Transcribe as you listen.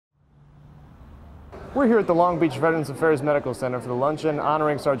We're here at the Long Beach Veterans Affairs Medical Center for the luncheon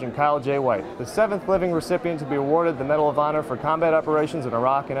honoring Sergeant Kyle J. White, the 7th living recipient to be awarded the Medal of Honor for combat operations in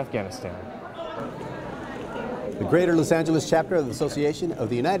Iraq and Afghanistan. The Greater Los Angeles chapter of the Association of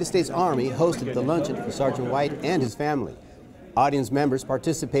the United States Army hosted the luncheon for Sergeant White and his family. Audience members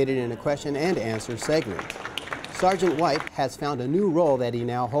participated in a question and answer segment. Sergeant White has found a new role that he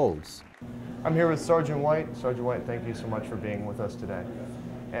now holds. I'm here with Sergeant White. Sergeant White, thank you so much for being with us today.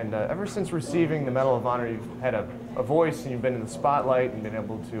 And ever since receiving the Medal of Honor, you've had a voice and you've been in the spotlight and been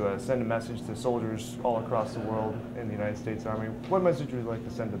able to send a message to soldiers all across the world in the United States Army. What message would you like to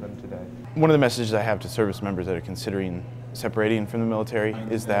send to them today? One of the messages I have to service members that are considering separating from the military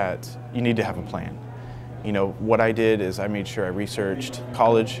is that you need to have a plan. You know, what I did is I made sure I researched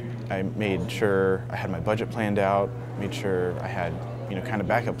college, I made sure I had my budget planned out, made sure I had kind of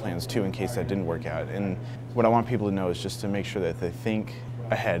backup plans too in case that didn't work out. And what I want people to know is just to make sure that they think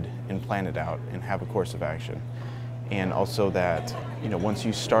ahead and plan it out and have a course of action. And also that, once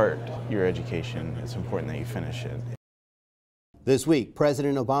you start your education, it's important that you finish it. This week,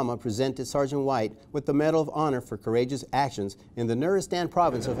 President Obama presented Sergeant White with the Medal of Honor for courageous actions in the Nuristan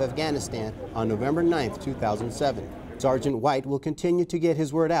province of Afghanistan on November 9, 2007. Sergeant White will continue to get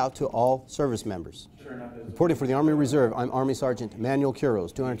his word out to all service members. Reporting for the Army Reserve, I'm Army Sergeant Manuel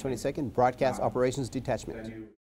Quiros, 222nd Broadcast Operations Detachment.